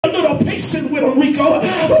with them, Reko.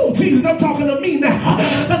 Oh, Jesus, I'm talking to me now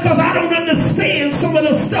because I don't understand some of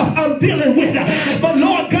the stuff I'm dealing with. But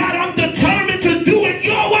Lord God, I'm determined to do it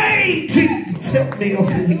your way. Jesus, help me,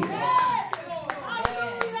 okay?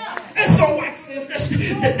 And so watch this.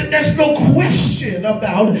 There's no question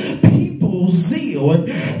about people's zeal. And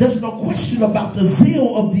there's no question about the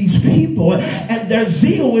zeal of these people. And their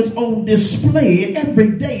zeal is on display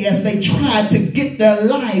every day as they try to get their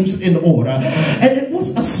lives in order. And it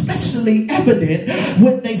was especially evident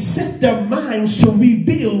when they set their minds to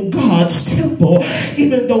rebuild God's temple,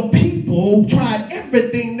 even though people tried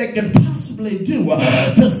everything they could possibly do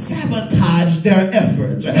to sabotage their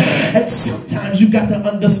efforts. And sometimes you got to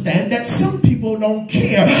understand that some people don't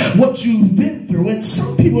care what you've been through, and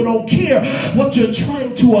some people don't care what you're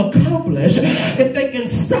trying to accomplish. If they can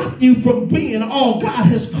stop you from being all God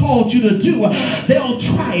has called you to do, they'll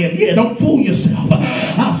try it. Yeah, don't fool yourself.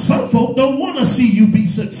 Some folk don't want to see you be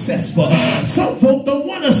successful. Some folk don't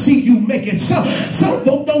want to see you make it. Some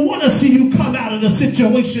folk don't want to see you come out of the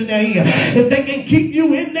situation they're in. If they can keep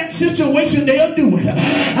you in that situation, they'll do it.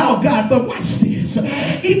 Oh God, but watch this.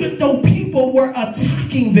 Even though people were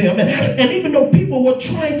attacking them, and even though people were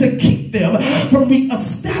trying to keep them from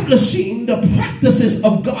reestablishing the practices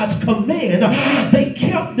of God's command, they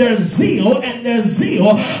kept their zeal, and their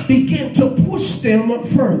zeal began to push them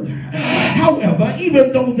further. However,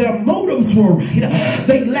 even though their motives were right,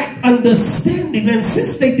 they lacked understanding, and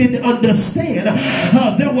since they didn't understand,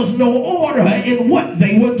 there was no order in what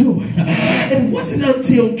they were doing. It wasn't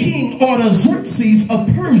until King Artaxerxes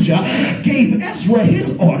of Persia gave Ezra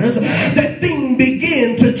his orders that things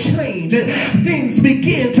began to change and things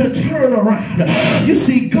began to turn around. You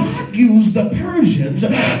see, God used the Persians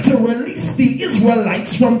to release the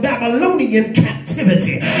Israelites from Babylonian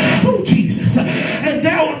captivity. Oh, Jesus. And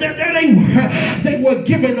there they were. They were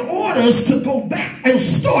given orders to go back and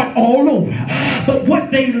start all over. But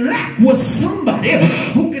what they lacked was somebody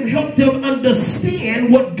who can help them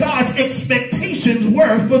understand what God's expectations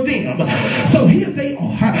were for them. So here they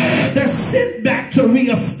are. They're sent back to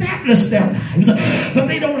reestablish their lives, but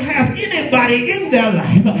they don't have anybody in their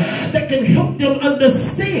life that can help them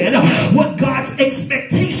understand what God's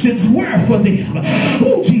expectations were for them.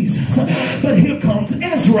 Oh, Jesus. But here comes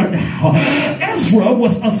Ezra now. Ezra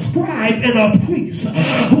was a scribe and a priest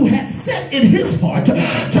who had set in his heart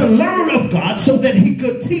to learn of God so that he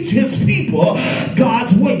could teach his people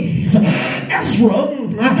God's ways. Ezra,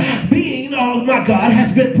 being, oh my God,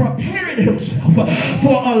 has been preparing himself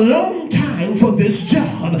for a long time for this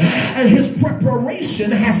job, and his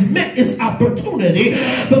preparation has met its opportunity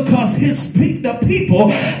because the people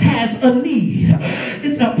has a need.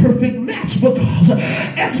 It's a perfect match because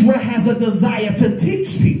Ezra has a desire to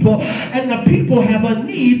teach people, and the people have a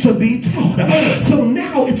need to be taught. So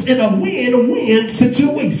now it's in a win-win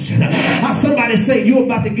situation. Somebody say you're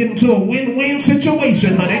about to get into a win-win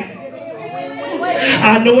situation, honey.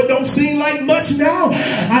 I know it don't seem like much now.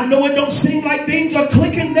 I know it don't seem like things are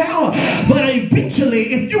clicking now. But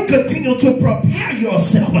eventually, if you continue to prepare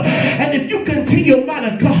yourself, and if you continue,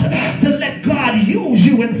 my God, to let God use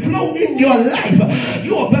you and flow in your life,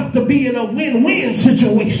 you're about to be in a win-win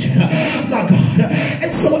situation. My God.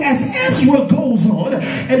 And so as Ezra goes on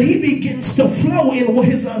and he begins to flow in with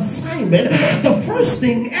his assignment, the first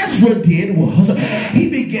thing Ezra did was he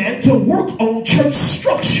began to work on church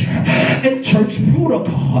structure and church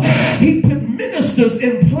protocol. He put ministers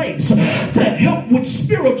in place to help with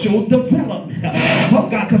spiritual development. Oh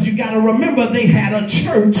God, because you got to remember they had a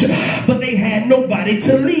church, but they had nobody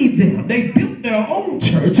to lead them. They built their own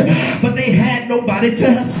church, but they had nobody to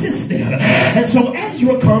assist them. And so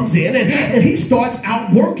Ezra comes in and he starts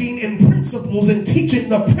out working in principles and teaching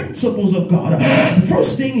the principles of God. The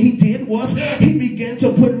first thing he did was he began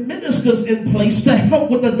to put ministers in place to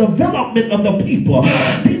help with the development of the people.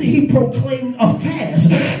 Then he proclaimed a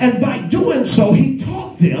fast, and by doing so he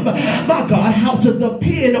taught them, my God, how to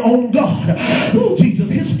depend on God. Oh Jesus,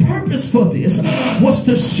 his purpose for this was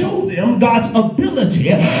to show them God's ability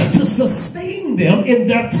to sustain them in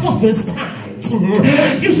their toughest times.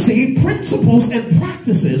 You see, principles and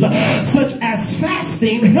practices such as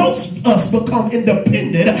fasting helps us become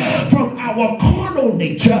independent from our carnal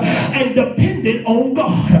nature and dependent on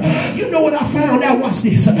God. You know what I found out? Watch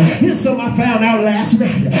this. Here's something I found out last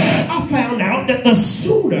night. I found out that the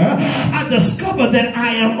sooner I discover that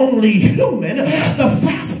I am only human, the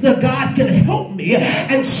faster God can help me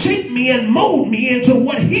and shape me and mold me into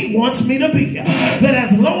what he wants me to be. But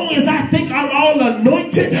as long as I think I'm all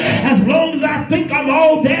anointed, as long as I think I'm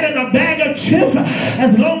all that in a bag of chips,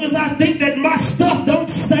 as long as I think that my stuff don't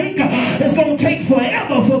stink, it's going to take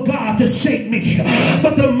forever for God to shape me.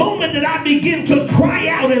 But the moment that I I begin to cry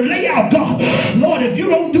out and lay out, God, Lord, if you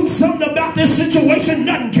don't do something about this situation,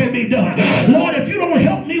 nothing can be done. Lord, if you don't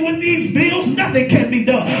help me with these bills, nothing can be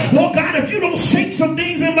done. Lord God, if you don't shape some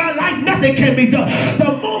things in my life, nothing can be done.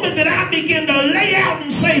 The moment that I begin to lay out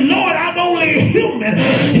and say, Lord, I'm only human,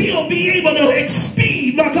 he'll be able to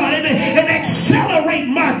speed, my God, and accelerate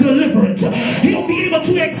my deliverance. He'll be able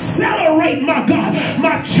to accelerate, my God,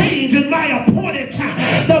 my change and my appointed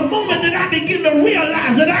time. The moment that I begin to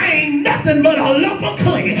realize that I ain't nothing but a lump of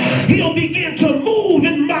clay, he'll begin to move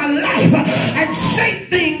in my life and shake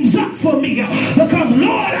things up for me. Because,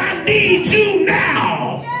 Lord, I need you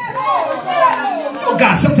now. Oh,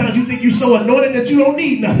 God, sometimes you think you're so anointed that you don't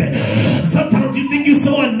need nothing. Sometimes you think you're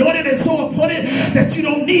so anointed and so appointed that you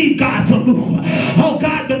don't need God to move. Oh,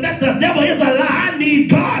 God, but that the devil is a lie. I need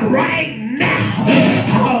God right now.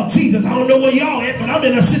 Oh, Jesus, I don't know where y'all at, but I'm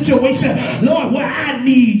in a situation, Lord, where I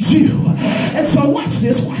need you. And so watch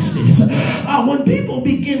this. When people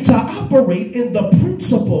begin to operate in the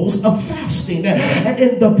principles of fasting and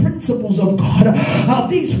in the principles of God,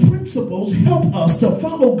 these principles help us to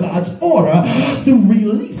follow God's order through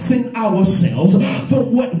releasing ourselves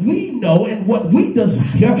from what we know and what we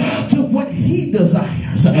desire to what he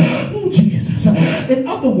desires. Oh, Jesus. In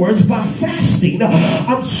other words, by fasting,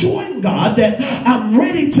 I'm showing God that I'm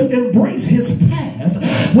ready to embrace his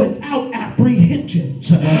path without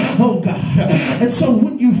apprehensions. Oh, God. And so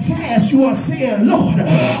when you fast, you are saying, Lord,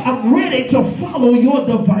 I'm ready to follow your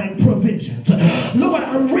divine provisions. Lord,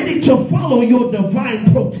 I'm ready to follow your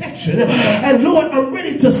divine protection. And Lord, I'm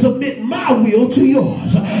ready to submit my will to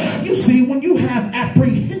yours. You see, when you have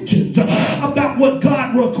apprehensions about what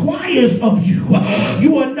God requires of you,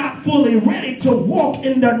 you are not fully ready to walk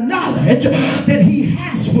in the knowledge that he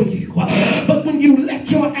has for you. But when you let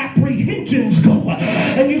your apprehensions go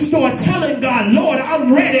and you start telling God, Lord,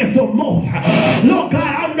 I'm ready for more. Lord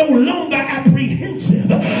God, I'm no longer apprehensive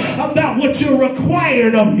about what you're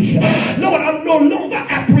requiring of me. Lord, I'm no longer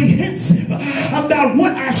apprehensive about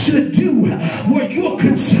what I should do where you're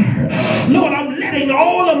concerned. Lord, I'm letting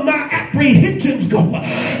all of my apprehensions go,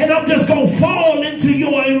 and I'm just going to fall into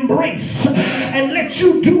your embrace and let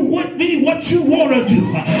you do with me what you want to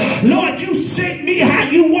do. Lord, you shake me how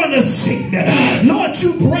you want to shake me. Lord,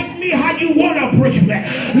 you break me how you want to break me.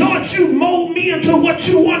 Lord, you mold me into what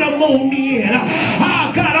you want to mold me in.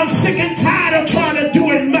 Oh, God, I'm sick and tired of trying to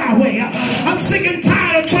do it my way. I'm sick and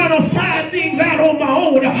tired of trying to find things out on my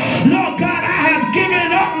own. Lord God, I have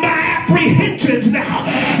given up my apprehensions now.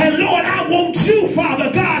 And Lord, I want you,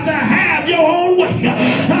 Father God, to have your own way.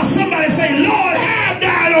 Now somebody say, Lord, have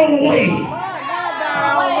thine own way.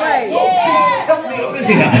 Help me up in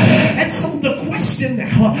here. And so the question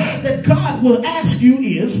now that God will ask you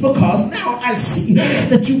is, because now I see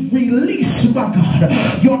that you release, my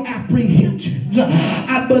God, your apprehensions.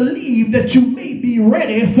 I believe that you may be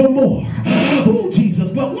ready for more. Oh, Jesus.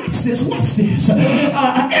 But watch this.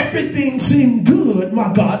 Everything seemed good,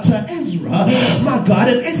 my God, to Ezra, my God.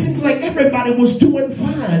 And it seems like everybody was doing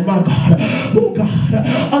fine, my God. Oh,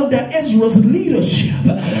 God. Under Ezra's leadership,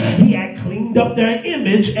 he had cleaned up their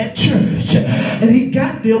image at church. And he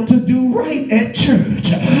got them to do right at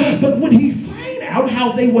church. But when he found out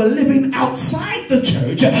how they were living outside the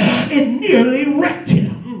church, it nearly wrecked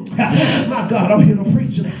him. My God, I'm here to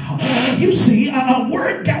preach now. You see, a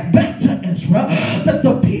word got back to Ezra that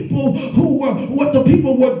the people what the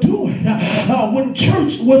people were doing when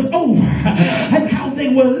church was over, and how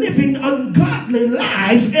they were living ungodly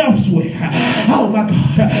lives elsewhere. Oh my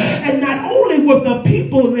God. And not only were the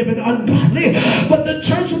people living ungodly, but the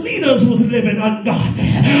church leaders was living ungodly.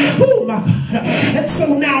 Oh my God. And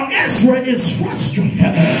so now Ezra is frustrated,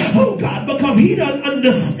 oh God, because he doesn't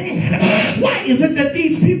understand why is it that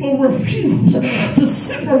these people refuse to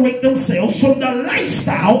separate themselves from the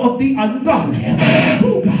lifestyle of the ungodly.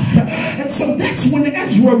 Oh God. And so that's when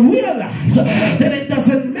Ezra realized that it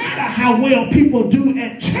doesn't matter how well people do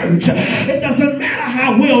at church. It doesn't matter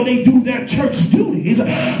how well they do their church duties.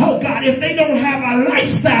 Oh God, if they don't have a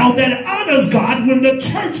lifestyle that honors God when the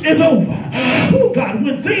church is over. Oh God,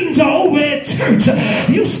 when things are over at church,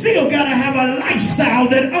 you still got to have a lifestyle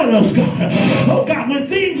that honors God. Oh God, when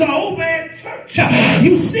things are over at church,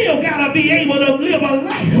 you still got to be able to live a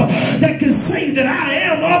life that can say that I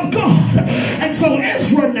am of God. And so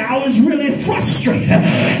Ezra now is really frustrated.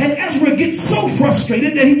 And Ezra gets so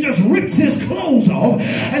frustrated that he just rips his clothes off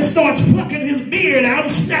and starts plucking his beard out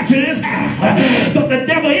and snatching his hair. But the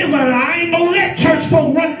devil is a lie. I ain't gonna let church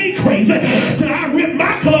folk run me crazy till I rip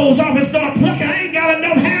my clothes off and start plucking. I ain't got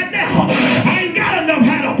enough hair now. I ain't got enough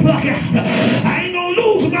hair to pluck out. I ain't gonna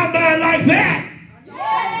lose my mind like that.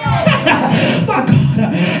 My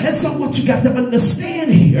God. And so what you got to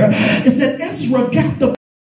understand here is that Ezra got the